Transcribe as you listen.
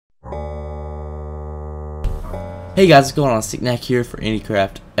Hey guys, what's going on? Nikc-Nack here for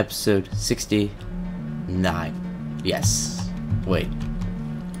IndieCraft episode 69. Yes. Wait.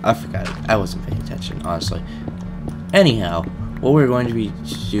 I forgot it. I wasn't paying attention, honestly. Anyhow, what we're going to be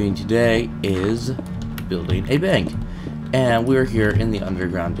doing today is building a bank. And we're here in the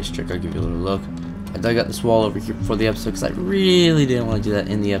underground district. I'll give you a little look. I dug out this wall over here before the episode because I really didn't want to do that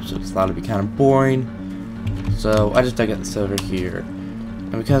in the episode because I thought it'd be kind of boring. So I just dug out this over here.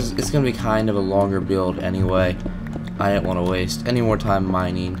 And because it's going to be kind of a longer build anyway, I didn't want to waste any more time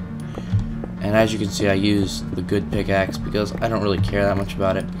mining. And as you can see, I use the good pickaxe because I don't really care that much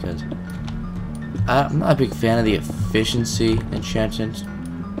about it because I'm not a big fan of the efficiency enchantment.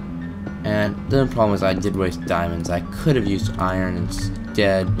 And the problem is I did waste diamonds. I could have used iron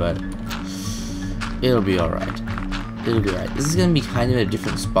instead, but it'll be alright. It'll be alright. This is going to be kind of a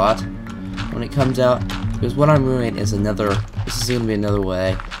different spot when it comes out because what I'm doing is this is going to be another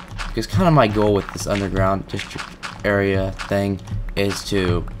way, because kind of my goal with this underground district area thing is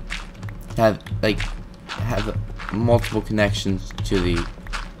to have multiple connections to the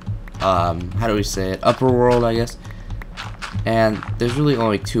how do we say it, upper world, I guess. And there's really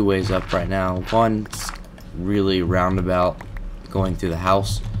only two ways up right now. One's really roundabout, going through the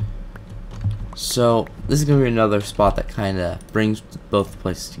house. So this is gonna be another spot that kind of brings both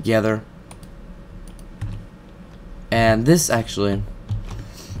places together. And this actually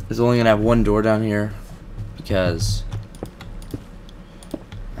is only gonna have one door down here because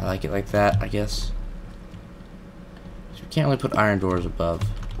I like it like that, I guess. So we can't really put iron doors above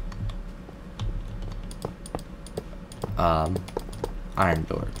iron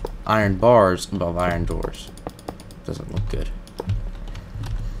bars above iron doors. Doesn't look good.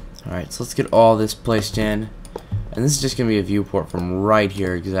 Alright, so let's get all this placed in. And this is just gonna be a viewport from right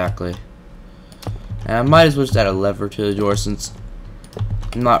here exactly. And I might as well just add a lever to the door since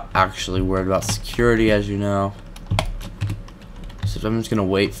I'm not actually worried about security, as you know. So I'm just gonna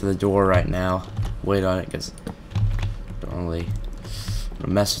wait for the door right now. Wait on it because I don't really want to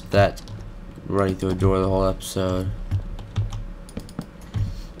mess with that. Running through a door the whole episode.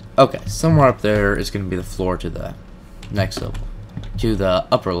 Okay, somewhere up there is gonna be the floor to the next level, to the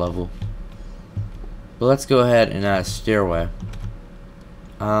upper level. But let's go ahead and add a stairway.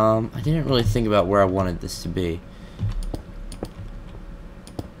 I didn't really think about where I wanted this to be.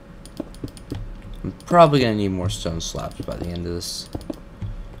 I'm probably gonna need more stone slabs by the end of this.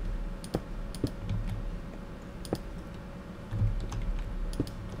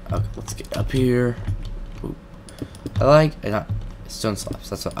 Okay, let's get up here. Ooh. I like stone slabs.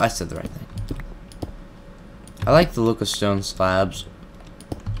 That's what I said, the right thing. I like the look of stone slabs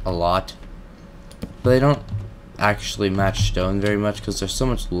a lot, but they don't actually match stone very much because they're so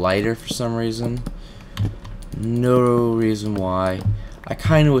much lighter for some reason. No reason why. I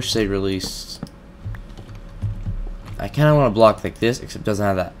kind of wish they'd release. I kind of want a block like this, except it doesn't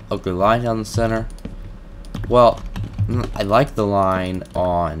have that ugly line down the center. Well, I like the line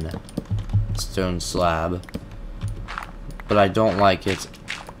on stone slab, but I don't like it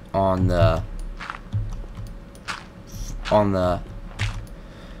on the when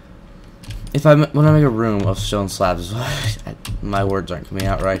I make a room of stone slabs. My words aren't coming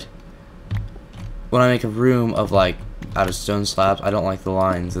out right. When I make a room of out of stone slabs, I don't like the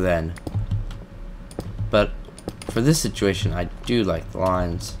lines then. But for this situation, I do like the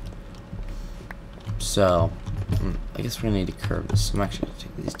lines. So I guess we're gonna need to curve this. I'm actually gonna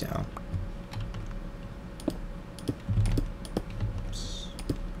take these down.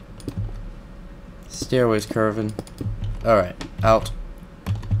 Stairway's curving. Alright, out.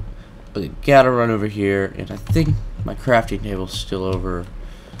 We gotta run over here, and I think my crafting table's still over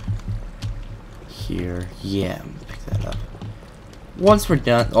here. Yeah, I'm gonna pick that up. Once we're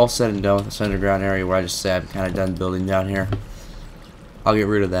done, all said and done with this underground area where I just said I'm kind of done building down here, I'll get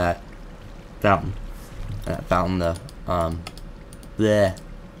rid of that fountain. That fountain, bleh.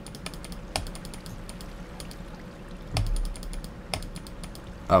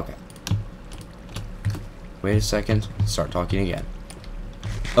 Okay. Wait a second. Start talking again.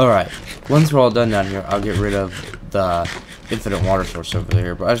 Alright. Once we're all done down here, I'll get rid of the infinite water source over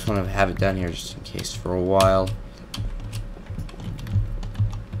there. But I just want to have it down here just in case for a while.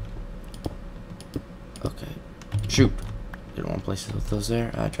 Okay. Shoot. Didn't want to place it with those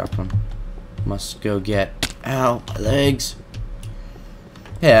there. I dropped one. Must go get. Ow, my legs.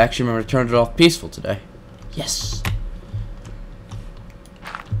 Hey, I actually remember to turn it off peaceful today. Yes.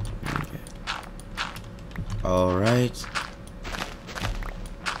 Okay. Alright.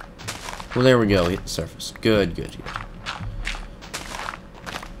 Well, there we go. Hit the surface. Good, good, good.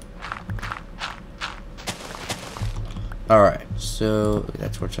 Alright, so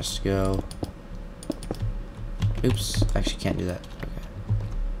that's where it has to go. Oops, actually can't do that. Okay.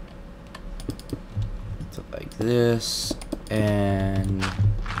 So like this, and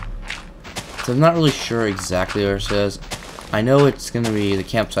so I'm not really sure exactly where it says. I know it's gonna be, the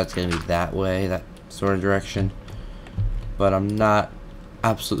campsite's gonna be that way, that sort of direction, but I'm not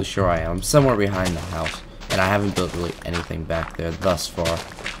absolutely sure I am. I'm somewhere behind the house, and I haven't built really anything back there thus far.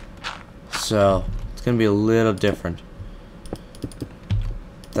 So it's gonna be a little different.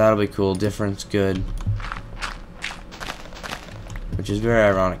 That'll be cool. Different's good. Which is very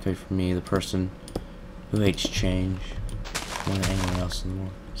ironic for me, the person who hates change more than anyone else in the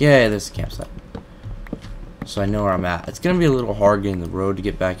world. Yeah, this is a campsite. So I know where I'm at. It's gonna be a little hard getting the road to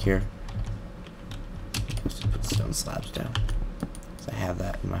get back here. Let's just put stone slabs down. So I have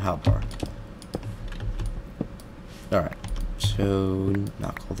that in my hotbar. Alright. So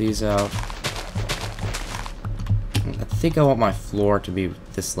knock all these out. I think I want my floor to be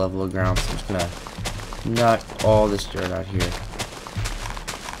this level of ground, so I'm just gonna knock all this dirt out here.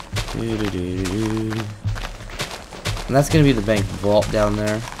 And that's gonna be the bank vault down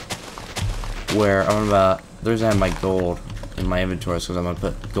there, where I'm about. The reason I have my gold in my inventory is because I'm gonna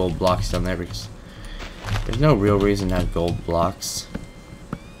put gold blocks down there, because there's no real reason to have gold blocks,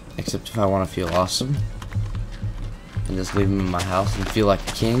 except if I want to feel awesome and just leave them in my house and feel like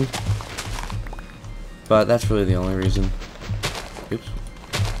a king. But that's really the only reason. Oops.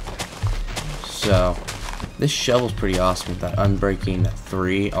 So this shovel's pretty awesome with that unbreaking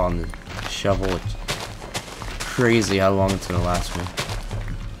 3 on the shovel. It's crazy how long it's gonna last me.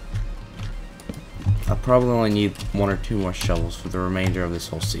 I probably only need 1 or 2 more shovels for the remainder of this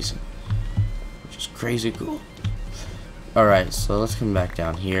whole season, which is crazy cool. Alright, so let's come back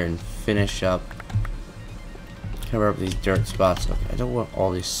down here and finish up, cover up these dirt spots. Okay, I don't want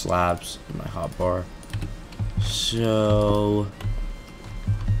all these slabs in my hotbar, so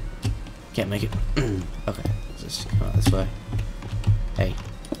can't make it. Okay, let's just come out this way. Hey,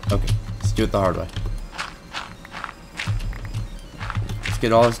 okay, let's do it the hard way. Let's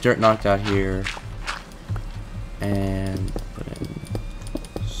get all this dirt knocked out here and put in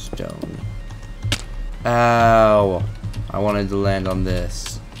stone. Ow! I wanted to land on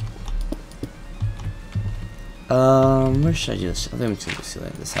this. Where should I do this? I think I'm just gonna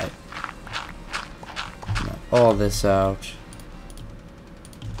land this height. Knock all this out.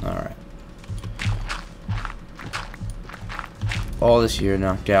 Alright. All this here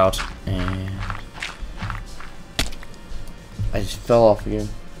knocked out, and I just fell off again.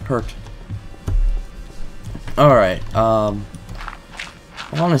 Hurt. Alright, on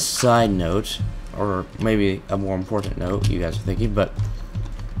a side note, or maybe a more important note, you guys are thinking, but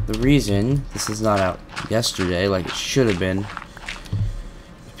the reason this is not out yesterday, like it should have been,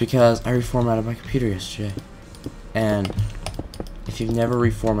 is because I reformatted my computer yesterday. And if you've never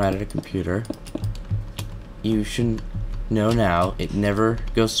reformatted a computer, you should know now, it never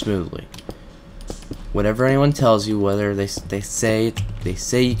goes smoothly. Whatever anyone tells you, whether they say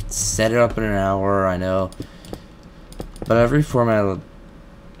you can set it up in an hour, I know, but I've reformatted a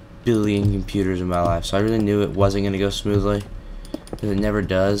billion computers in my life, so I really knew it wasn't going to go smoothly, because it never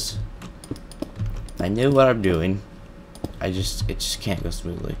does. I knew what I'm doing. It just can't go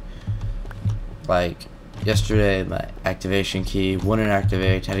smoothly. Like yesterday, my activation key wouldn't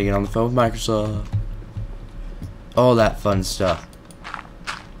activate. Had to get on the phone with Microsoft. All that fun stuff.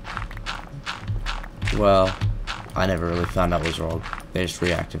 Well, I never really found out what was wrong. They just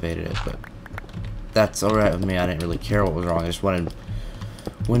reactivated it, but that's alright with me. I didn't really care what was wrong. I just wanted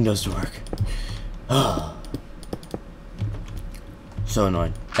Windows to work. So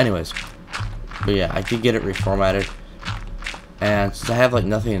annoying. Anyways, but yeah, I did get it reformatted, and since I have like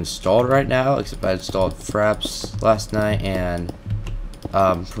nothing installed right now, except I installed Fraps last night and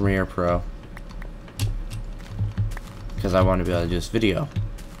Premiere Pro, because I wanted to be able to do this video.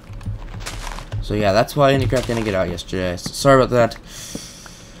 So yeah, that's why IndieCraft didn't get out yesterday. So sorry about that.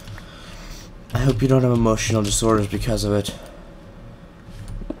 I hope you don't have emotional disorders because of it.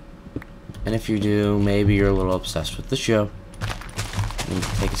 And if you do, maybe you're a little obsessed with the show. You need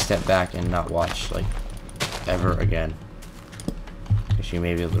to take a step back and not watch, like, ever again. Because you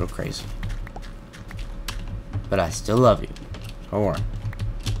may be a little crazy. But I still love you. Don't worry.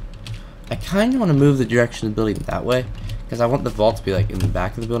 I kind of want to move the direction of the building that way, because I want the vault to be, like, in the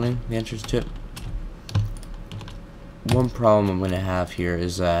back of the building, the entrance to it. One problem I'm going to have here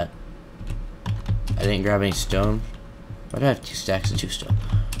is that I didn't grab any stone. But I have 2 stacks of 2 stone.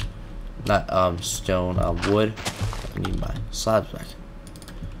 Not stone, wood. I need my slabs back.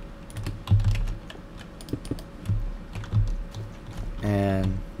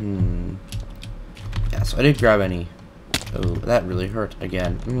 And yeah, so I didn't grab any. Oh, that really hurt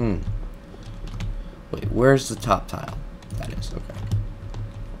again. Wait, where's the top tile? That is, okay.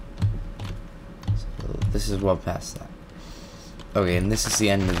 So this is well past that. Okay, and this is the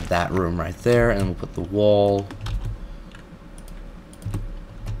end of that room right there, and we'll put the wall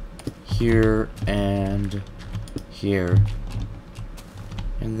here and here.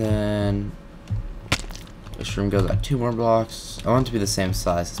 And then this room goes out 2 more blocks. I want it to be the same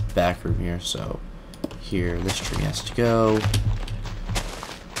size as this back room here, so here, this tree has to go.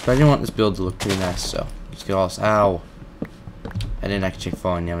 But I didn't want this build to look pretty nice, so let's get all this. Ow! I didn't actually take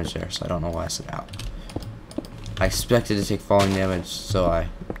falling damage there, so I don't know why I said ow. I expected to take falling damage, so I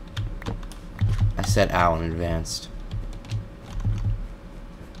said ow in advance.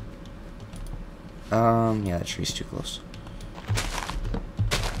 Yeah, that tree's too close.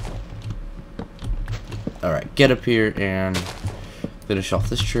 Alright, get up here and finish off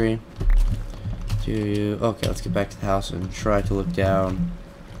this tree. Okay, let's get back to the house and try to look down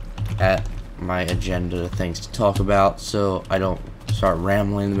at my agenda of things to talk about so I don't start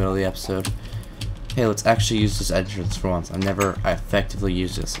rambling in the middle of the episode. Hey, let's actually use this entrance for once. I effectively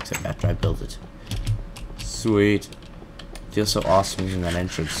used this except after I built it. Sweet. Feels so awesome using that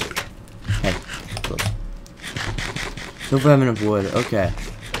entrance. Hey, close. Don't have enough wood. Okay.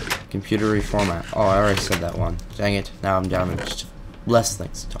 Computer reformat. Oh, I already said that one. Dang it. Now I'm down to just less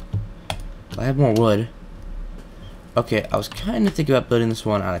things to talk. I have more wood. Okay, I was kind of thinking about building this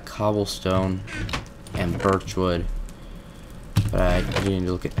one out of cobblestone and birchwood. But I need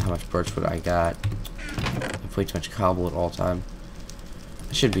to look at how much birchwood I got. I have way too much cobble at all time.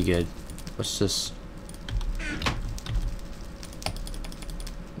 It should be good. Let's just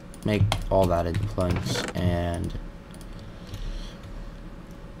make all that into planks and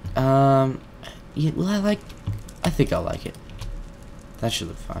yeah, well, I think I'll like it. That should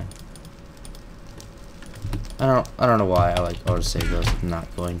look fine. I don't know why I like auto-save those. I'm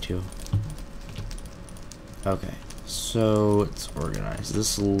not going to. Okay, so let's organize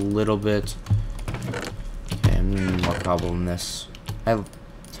this a little bit. Okay, I need more cobble in this. I have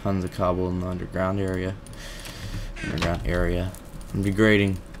tons of cobble in the underground area. I'm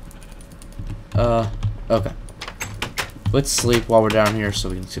degrading. Okay. Let's sleep while we're down here so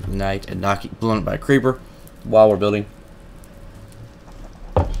we can sleep at night and not get blown up by a creeper while we're building.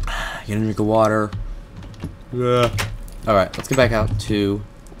 Get a drink of water. Yeah. Alright, let's get back out to...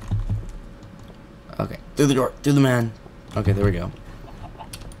 Okay, through the door, through the man. Okay, there we go.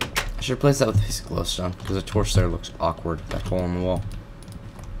 I should replace that with a piece of glowstone because the torch there looks awkward. That hole in the wall.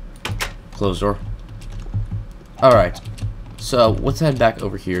 Closed door. Alright, so let's head back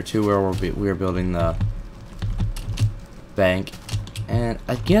over here to where we're building the bank. And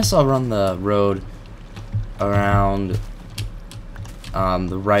I guess I'll run the road around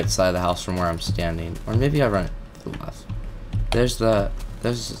the right side of the house from where I'm standing, or maybe I run it to the left.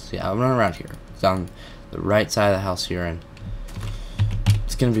 Yeah, I'll run around here. It's on the right side of the house here, and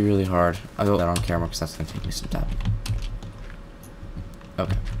it's gonna be really hard. I'll go that on camera because that's gonna take me some time.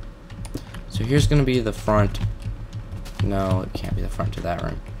 Okay, so here's gonna be the front. No, it can't be the front to that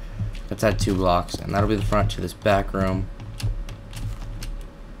room. Let's add 2 blocks, and that'll be the front to this back room,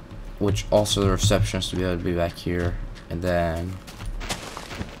 which also the receptionist will be able to be back here, and then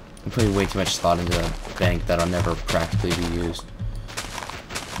I'm putting way too much thought into the bank that'll never practically be used.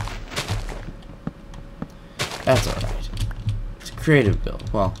 That's alright. It's a creative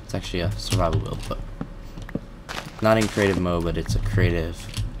build. Well, it's actually a survival build, but not in creative mode, but it's a creative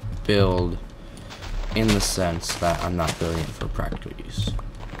build in the sense that I'm not building it for practical use.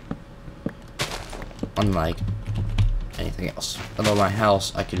 Unlike anything else. Although my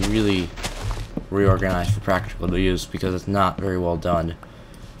house, I could really reorganize for practical use because it's not very well done.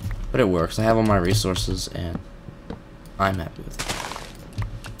 But it works. I have all my resources and I'm happy with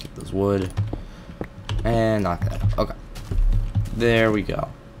it. Get this wood and knock that out. Okay. There we go.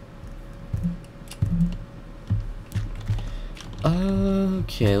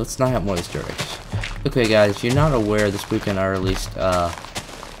 Okay, let's knock out more of this dirt. Okay guys, if you're not aware, this weekend I released I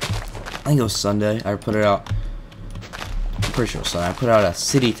think it was Sunday. I put it out. I'm pretty sure it was Sunday. I put out a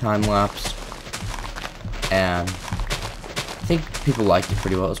city time lapse and I think people liked it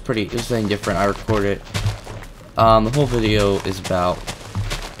pretty well. It was something different. I recorded it. The whole video is about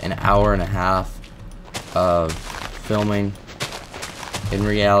an hour and a half of filming. In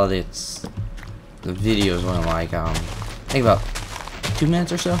reality, the video is only like I think about 2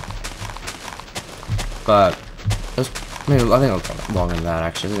 minutes or so. But it was I think it was longer than that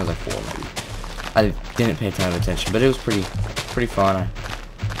actually. I think it was like 4 maybe. I didn't pay a ton of attention, but it was pretty fun. I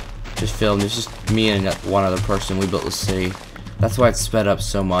just filmed. It's just me and one other person. We built the city. That's why it's sped up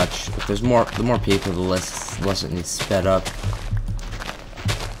so much. If there's the more people, the less it needs sped up.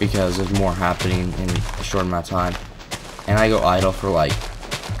 because there's more happening in a short amount of time. And I go idle for like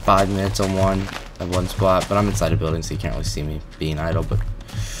 5 minutes on one spot, but I'm inside a building, so you can't really see me being idle. But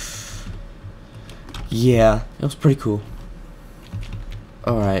yeah, it was pretty cool.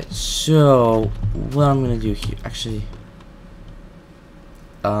 Alright, so what I'm gonna do here, actually,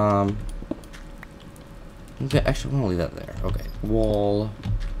 okay, actually, I'm gonna leave that there. Okay, wall.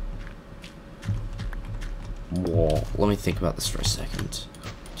 Let me think about this for a second.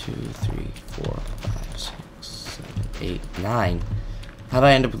 2, 3, 4, 5, 6, 7, 8, 9. How did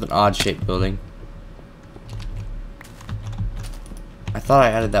I end up with an odd-shaped building? I thought I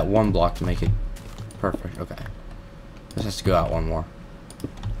added that one block to make it perfect. Okay, this has to go out one more.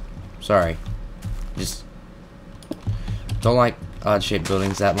 Sorry, just don't like odd-shaped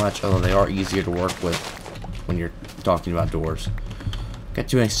buildings that much, although they are easier to work with when you're talking about doors. Got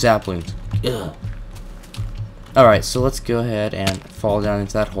too many saplings. Ugh. Alright, so let's go ahead and fall down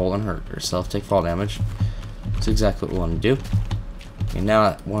into that hole and hurt yourself. Take fall damage. That's exactly what we want to do. Okay, now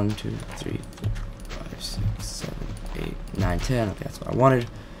at 1, 2, 3, 4, 5, 6, 7, 8, 9, 10. Okay, that's what I wanted.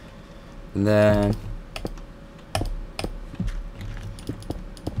 And then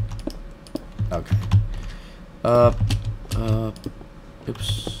okay.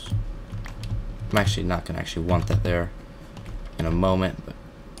 Oops. I'm actually not gonna want that there in a moment, but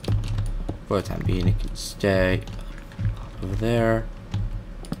for the time being, it can stay over there.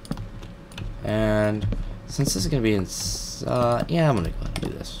 And since this is gonna be in, yeah, I'm gonna go ahead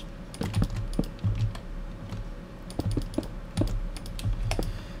and do this.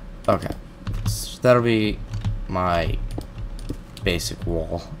 Okay, so that'll be my basic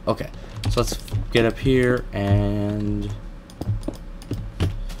wall. Okay, so let's get up here and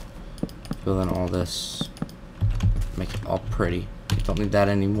fill in all this, make it all pretty. Don't need that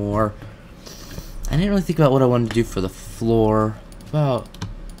anymore. I didn't really think about what I wanted to do for the floor. About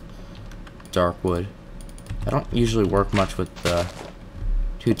dark wood. I don't usually work much with the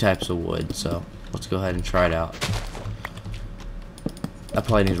 2 types of wood, so let's go ahead and try it out. I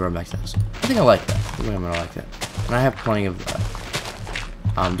probably need to run back to this. I think I like that. I think I'm gonna like that. And I have plenty of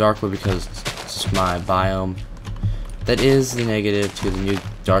dark wood because it's my biome. That is the negative to the new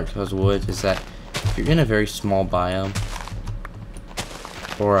dark colors wood, is that if you're in a very small biome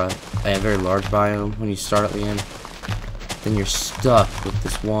or a very large biome when you start at the end, then you're stuck with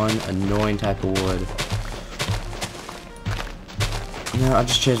this one annoying type of wood. No, I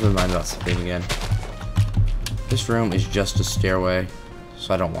just changed my mind about something again. This room is just a stairway,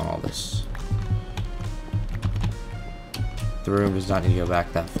 so I don't want all this. The room does not need to go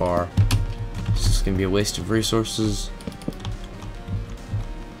back that far. It's just going to be a waste of resources.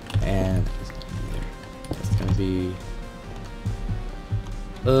 And that's going to be...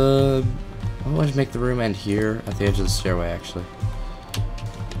 I want to make the room end here at the edge of the stairway, actually.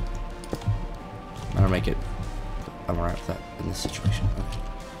 I'm going to make it... I'm alright with that in this situation.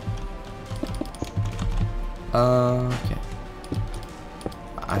 Okay.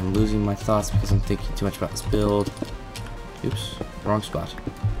 I'm losing my thoughts because I'm thinking too much about this build. Oops, wrong spot.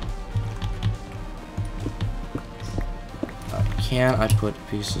 Can I put a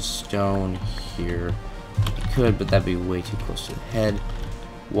piece of stone here? I could, but that'd be way too close to the head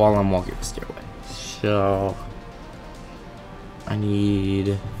while I'm walking up the stairway. So I need...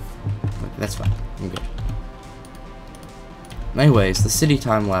 okay, that's fine. I'm good. Anyways, the city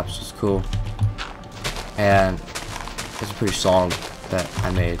time lapse was cool, and it's a pretty song that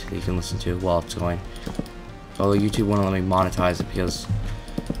I made that you can listen to while it's going. Although YouTube won't let me monetize it because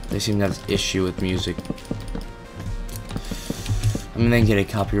they seem to have this issue with music. I mean, they get a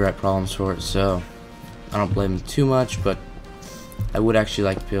copyright problems for it, so I don't blame them too much, but I would actually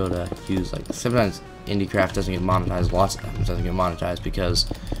like to be able to use, like, sometimes IndieCraft doesn't get monetized, lots of times doesn't get monetized because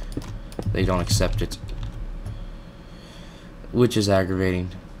they don't accept it, which is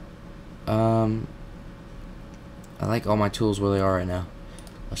aggravating. I like all my tools where they are right now.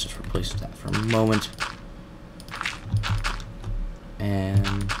 Let's just replace that for a moment.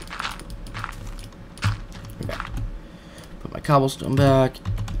 And okay, put my cobblestone back.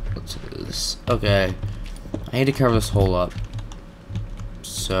 Let's do this. Okay, I need to cover this hole up,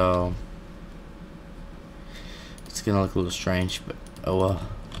 so it's gonna look a little strange, but oh well.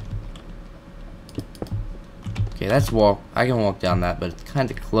 Okay, that's walk. I can walk down that, but it's kind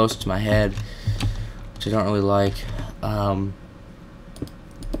of close to my head, which I don't really like. I'll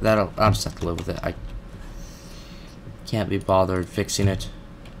just have to live with it. I can't be bothered fixing it.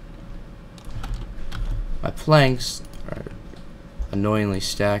 My planks are annoyingly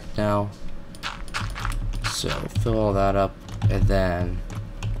stacked now, so fill all that up, and then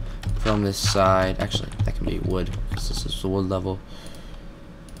from this side, actually that can be wood because this is the wood level.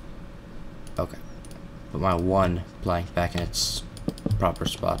 Okay. Put my one plank back in its proper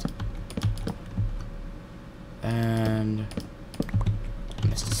spot. And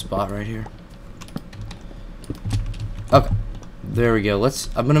missed a spot right here. Okay. There we go.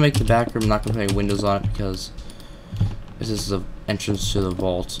 I'm gonna make the back room, I'm not gonna put any windows on it because this is the entrance to the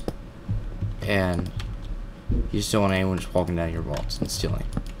vault. And you just don't want anyone just walking down your vaults and stealing.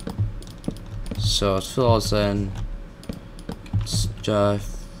 So let's fill all this in.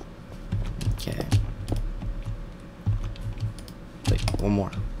 Stuff. Okay. Wait, one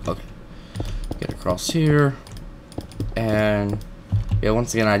more. Okay. Get across here. And yeah,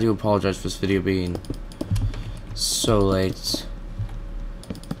 once again, I do apologize for this video being so late.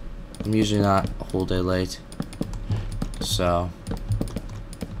 I'm usually not a whole day late. So.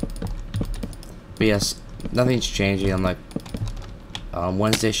 But yes, nothing's changing. I'm like,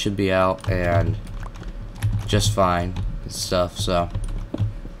 Wednesday should be out and just fine and stuff, so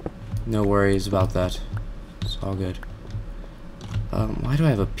no worries about that. It's all good. Why do I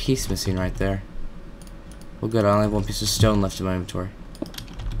have a piece missing right there? Well, good, I only have one piece of stone left in my inventory.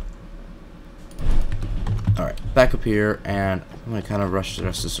 Alright, back up here, and I'm gonna kind of rush the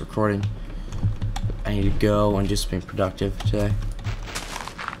rest of this recording. I need to go and just be productive today.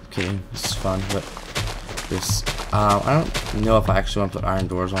 Okay, this is fun, but this I don't know if I actually want to put iron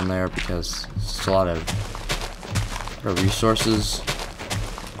doors on there because it's just a lot of resources.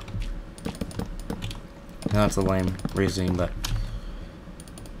 Now that's a lame reasoning, but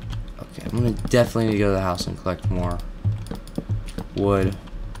okay, I'm gonna definitely need to go to the house and collect more wood.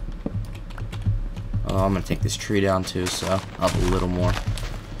 Oh, I'm gonna take this tree down too, so I'll have a little more.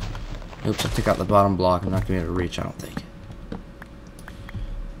 Oops, I took out the bottom block. I'm not gonna be able to reach, I don't think.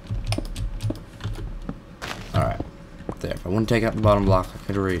 Alright, there. If I wouldn't take out the bottom block, I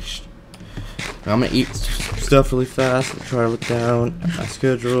could have reached. Now I'm gonna eat stuff really fast and try to look down at my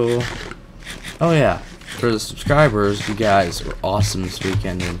schedule. Oh yeah, for the subscribers, you guys were awesome this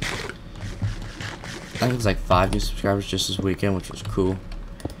weekend, and I think it was like 5 new subscribers just this weekend, which was cool.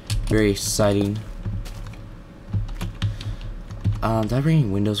 Very exciting. Did I bring any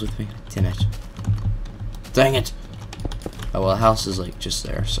windows with me? Damn it. Dang it! Oh well, the house is like just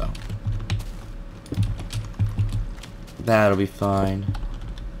there, so that'll be fine.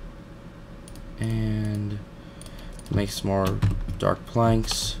 And make some more dark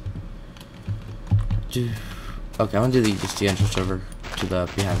planks. Okay, I'm gonna do just the entrance over to the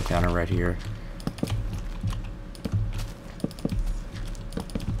behind the counter right here.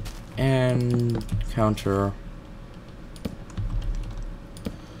 And counter.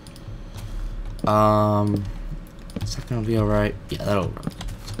 Is that gonna be alright? Yeah, that'll work.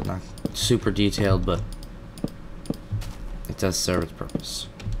 It's not super detailed, but it does serve its purpose.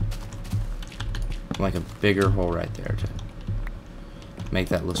 Like a bigger hole right there to make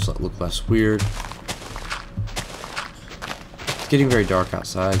that look less weird. It's getting very dark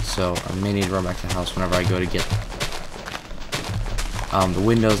outside, so I may need to run back to the house whenever I go to get the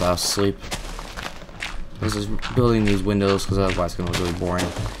windows. I'll sleep. I was just building these windows because otherwise it's gonna look really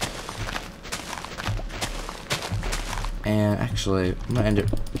boring. And actually, I'm gonna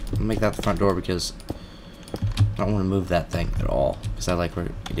make that the front door because I don't want to move that thing at all because I like where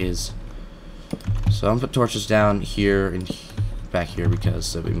it is. So I'm gonna put torches down here and back here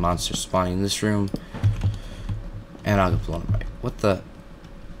because there'll be monsters spawning in this room, and I'll get blown away. What the?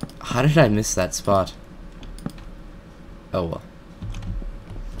 How did I miss that spot? Oh well.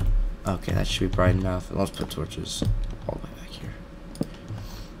 Okay, that should be bright enough. And let's put torches all the way back here.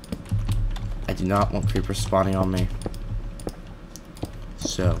 I do not want creepers spawning on me.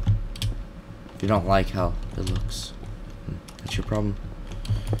 So, if you don't like how it looks, that's your problem.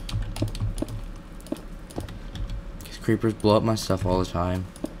 Because creepers blow up my stuff all the time,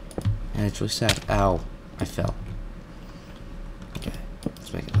 and it's really sad. Ow, I fell. Okay,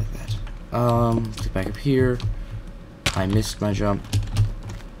 let's make it like that. Let's get back up here. I missed my jump.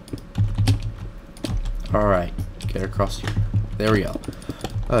 Alright, get across here. There we go.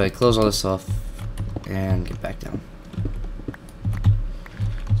 Alright, close all this off and get back down.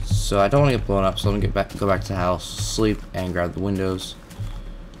 So I don't want to get blown up, so I'm gonna go back to the house, sleep, and grab the windows.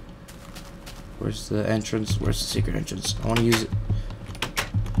 Where's the entrance? Where's the secret entrance? I want to use it.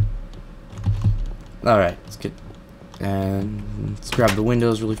 Alright, let's get and let's grab the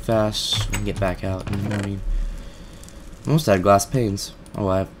windows really fast so we can get back out in the morning. Almost had glass panes. Oh,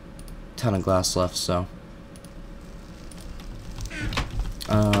 I have a ton of glass left, so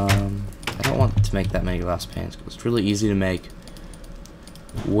I don't want to make that many glass panes because it's really easy to make.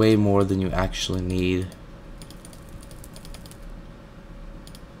 Way more than you actually need.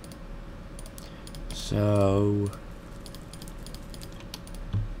 So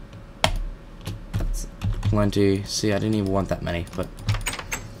plenty. See, I didn't even want that many, but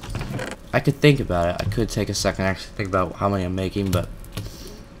I could think about it. I could take a second to actually think about how many I'm making, but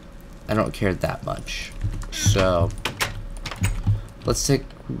I don't care that much. So let's take.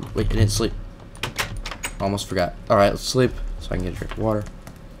 Wait, I didn't sleep. Almost forgot. All right, let's sleep so I can get a drink of water.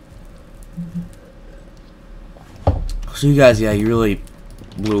 So you guys, yeah, you really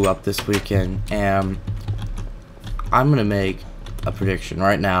blew up this weekend, and I'm gonna make a prediction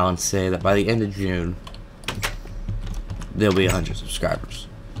right now and say that by the end of June there'll be 100 subscribers.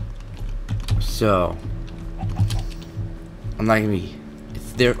 So I'm not gonna be,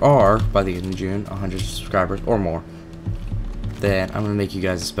 if there are by the end of June 100 subscribers or more, then I'm gonna make you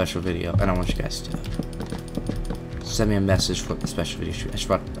guys a special video, and I want you guys to send me a message for the special video shoot. I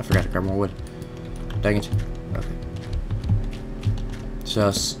forgot to grab more wood. Dang it. Okay.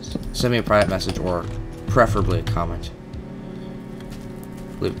 So send me a private message, or preferably a comment.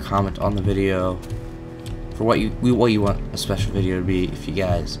 Leave a comment on the video for what you want a special video to be. If you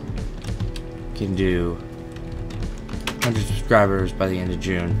guys can do 100 subscribers by the end of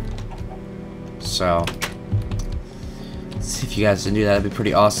June, so let's see if you guys can do that. That'd be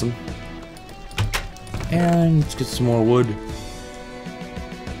pretty awesome. And let's get some more wood.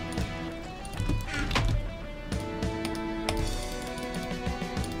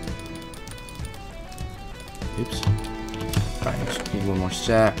 Oops. Alright, just need one more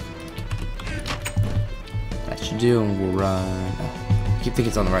stack. That should do, and we'll run. I keep thinking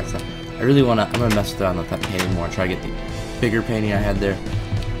it's on the right side. I really wanna. I'm gonna mess around with that painting more. Try to get the bigger painting I had there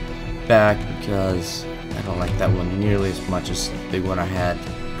back, because I don't like that one nearly as much as the big one I had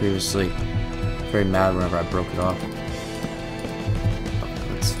previously. Very mad whenever I broke it off.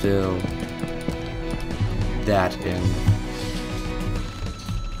 Okay, let's fill that in.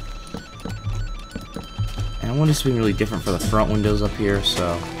 And I want this to be really different for the front windows up here,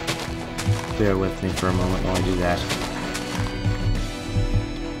 so bear with me for a moment while I do that.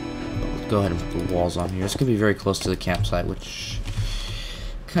 Let's go ahead and put the walls on here. It's gonna be very close to the campsite, which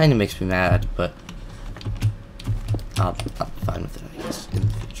kind of makes me mad, but I'm fine with it, I guess, in the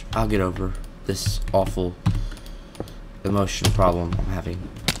future. I'll get over this awful emotional problem I'm having.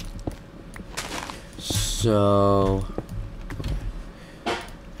 So, okay. I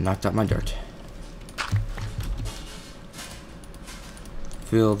knocked out my dirt.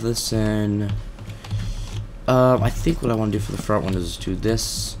 Fill this in. I think what I want to do for the front one is do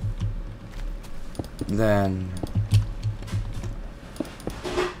this. Then,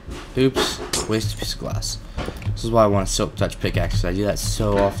 oops, wasted piece of glass. This is why I want a silk touch pickaxe. I do that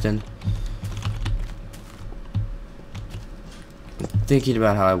so often. I'm thinking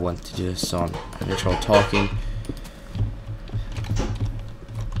about how I want to do this, so I'm having trouble talking.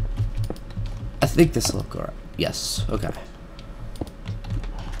 I think this will look alright. Yes, okay.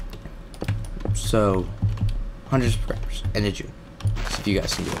 So, 100 subscribers, end of June. So if you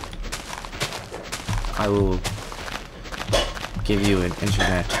guys can do it, I will give you an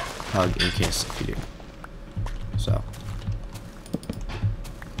internet hug in case if you do. So,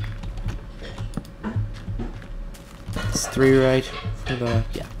 it's 3 right for the,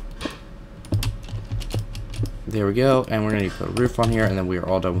 yeah. There we go, and we're gonna need to put a roof on here, and then we are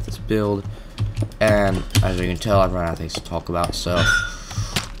all done with this build. And as you can tell, I've run out of things to talk about, so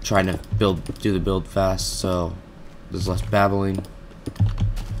trying to do the build fast, so there's less babbling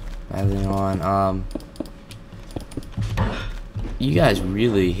on. You guys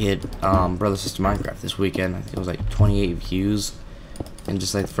really hit Brother Sister Minecraft this weekend. I think it was like 28 views in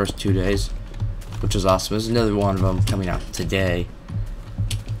just like the first 2 days, which was awesome. There's another one of them coming out today.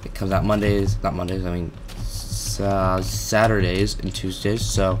 It comes out Mondays, not Mondays, I mean Saturdays and Tuesdays.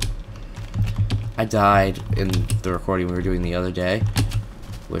 So I died in the recording we were doing the other day,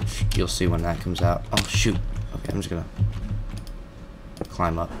 which you'll see when that comes out. Oh shoot. Okay, I'm just gonna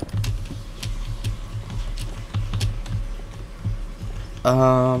climb up.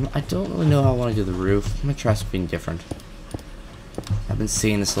 I don't really know how I want to do the roof. I'm gonna try something different. I've been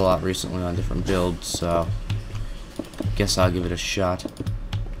seeing this a lot recently on different builds, so I guess I'll give it a shot.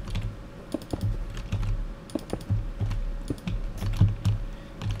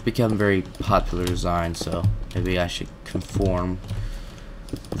 It's become a very popular design, so maybe I should conform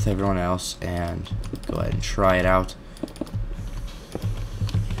with everyone else and go ahead and try it out.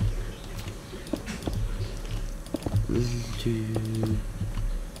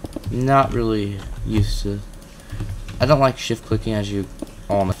 Not really used to. I don't like shift clicking as you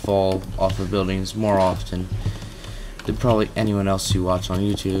all fall off of buildings more often than probably anyone else you watch on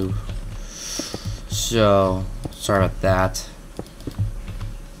YouTube. So sorry about that.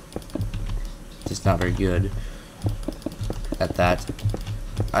 Just not very good at that.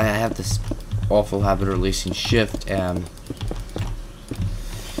 I have this awful habit of releasing shift and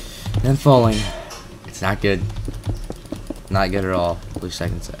then falling. It's not good. Not good at all, at least I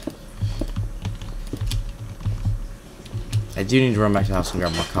can say. I do need to run back to the house and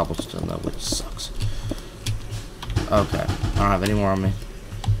grab more cobblestone though, which sucks. Okay, I don't have any more on me.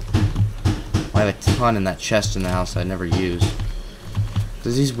 I have a ton in that chest in the house I never use.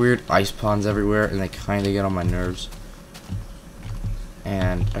 There's these weird ice ponds everywhere and they kind of get on my nerves.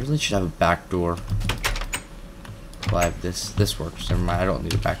 And I really should have a back door. Well, I have this. This works. Never mind, I don't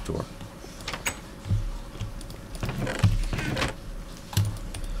need a back door.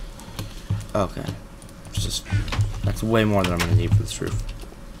 Okay. It's just, that's way more than I'm going to need for this roof.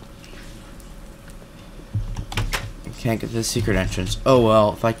 Can't get to the secret entrance. Oh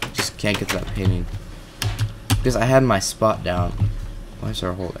well, if I just can't get to that painting. Because I had my spot down. Why is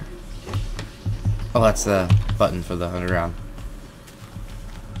there a hole there? Oh, that's the button for the underground.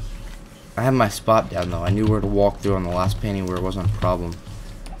 I had my spot down though. I knew where to walk through on the last painting where it wasn't a problem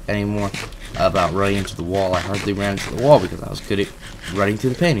anymore. About running into the wall. I hardly ran into the wall because I was good at running through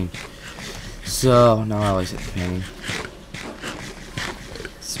the painting. So now I always hit the painting.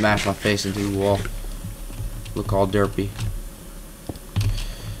 Smash my face into the wall. Look all derpy.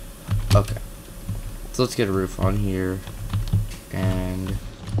 Okay. So let's get a roof on here. And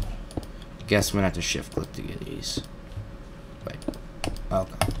guess I'm gonna have to shift click to get these. Wait.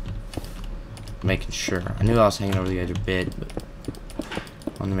 Okay. Making sure. I knew I was hanging over the edge a bit, but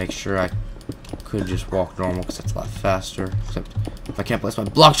I wanted to make sure I could just walk normal because that's a lot faster. Except if I can't place my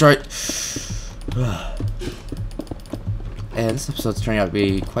blocks right. And this episode's turning out to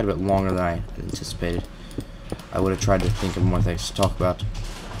be quite a bit longer than I anticipated. I would have tried to think of more things to talk about.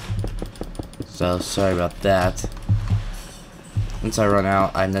 So, sorry about that. Once I run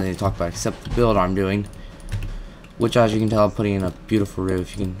out, I have nothing to talk about except the build I'm doing. Which, as you can tell, I'm putting in a beautiful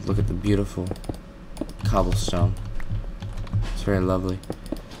roof. You can look at the beautiful cobblestone. It's very lovely.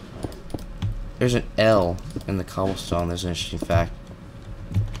 There's an L in the cobblestone. There's an interesting fact.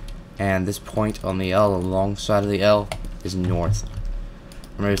 And this point on the L, alongside of the L, is north.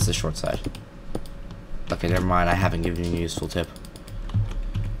 Or maybe it's the short side. Okay, never mind. I haven't given you a useful tip.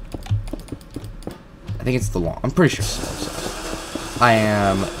 I think it's the long. I'm pretty sure it's the long side. I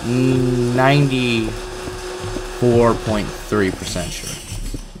am 94.3% sure.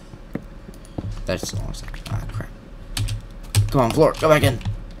 That's the long side. Ah, crap. Come on, floor. Go back in.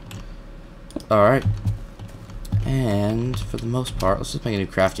 Alright. And for the most part, let's just make a new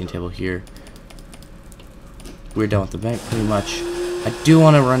crafting table here. We're done with the bank pretty much. I do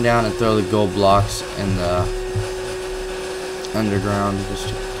want to run down and throw the gold blocks in the underground.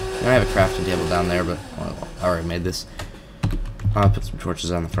 I have a crafting table down there, but well, I already made this. I'll put some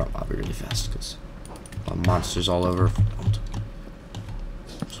torches on the front. I'll be really fast because monsters all over.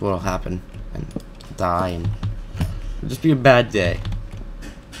 That's what'll happen, and die, and it'll just be a bad day.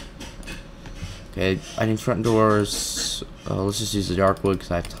 Okay, I need front doors. Let's just use the dark wood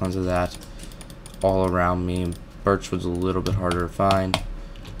because I have tons of that all around me. Birchwood's a little bit harder to find.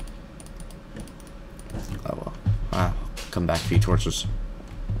 Oh well. I'll come back for you torches.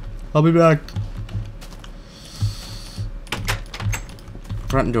 I'll be back.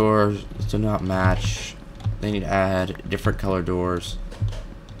 Front doors do not match. They need to add different color doors.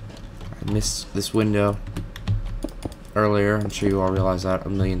 I missed this window earlier. I'm sure you all realize that a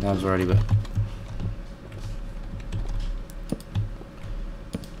million times already, but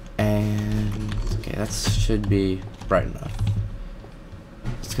okay, that should be bright enough.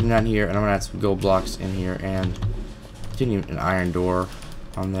 Let's come down here, and I'm gonna add some gold blocks in here, and didn't even an iron door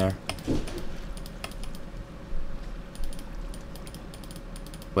on there.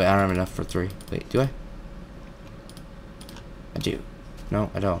 Wait, I don't have enough for 3. Wait, do I? I do.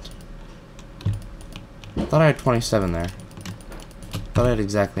 No, I don't. I thought I had 27 there. I thought I had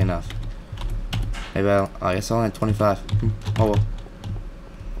exactly enough. Maybe I guess I only had 25. Oh well.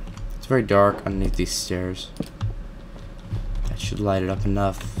 It's very dark underneath these stairs. That should light it up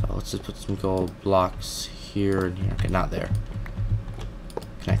enough. Let's just put some gold blocks here and here. Okay, not there.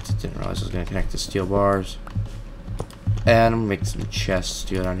 Connected. Didn't realize I was going to connect the steel bars. And I'm going to make some chests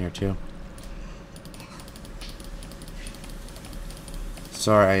to go down here too.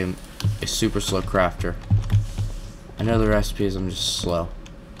 Sorry, I am a super slow crafter. I know the recipes, I'm just slow.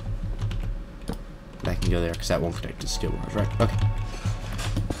 But I can go there because that won't connect to steel bars, right? Okay.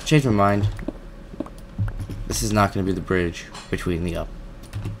 Change my mind. This is not going to be the bridge between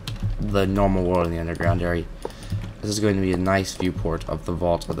the normal world and the underground area. This is going to be a nice viewport of the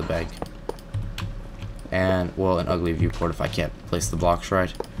vault of the bank. And, well, an ugly viewport if I can't place the blocks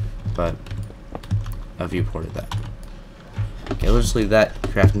right. But a viewport of that. Okay, we'll just leave that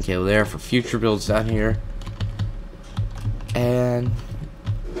crafting table there for future builds down here. And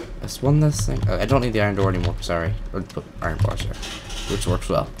that's one last thing. I don't need the iron door anymore. Sorry, or put iron bars there, which works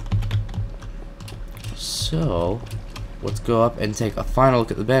well. So let's go up and take a final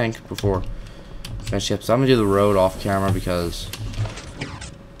look at the bank before finishing up. So I'm gonna do the road off camera because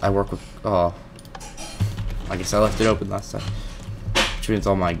I work with. Oh, I guess I left it open last time, which means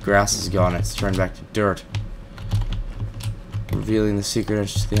all my grass is gone. It's turned back to dirt, revealing the secret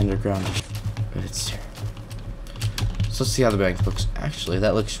entrance to the underground. But it's here. So let's see how the bank looks. Actually,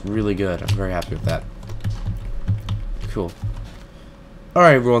 that looks really good. I'm very happy with that. Cool.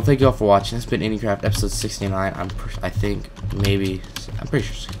 Alright, everyone. Thank you all for watching. This has been IndieCraft episode 69. I'm pretty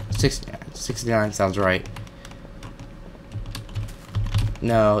sure 69. 69 sounds right.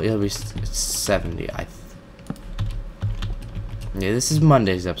 No, it'll be 70. Yeah, this is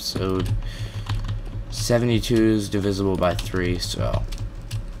Monday's episode. 72 is divisible by 3, so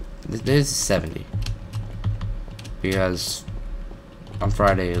this is 70. Because on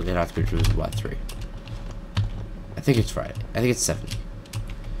Friday it has to be divisible by 3. I think it's Friday. I think it's 70.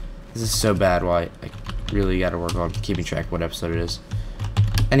 This is so bad. Why I really got to work on keeping track of what episode it is.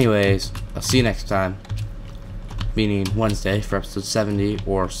 Anyways, I'll see you next time. Meaning Wednesday for episode 70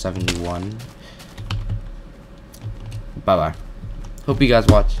 or 71. Bye bye. Hope you guys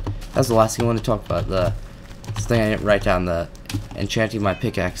watch. That's the last thing I want to talk about. This thing I didn't write down, the enchanting my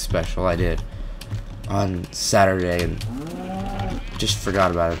pickaxe special I did on Saturday and just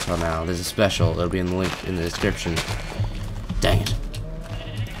forgot about it until now. There's a special. It'll be in the link in the description. Dang it.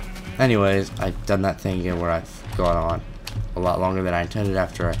 Anyways, I've done that thing again where I've gone on a lot longer than I intended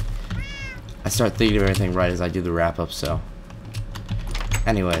after I start thinking of everything right as I do the wrap up. So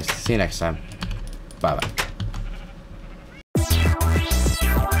anyways, see you next time. Bye bye.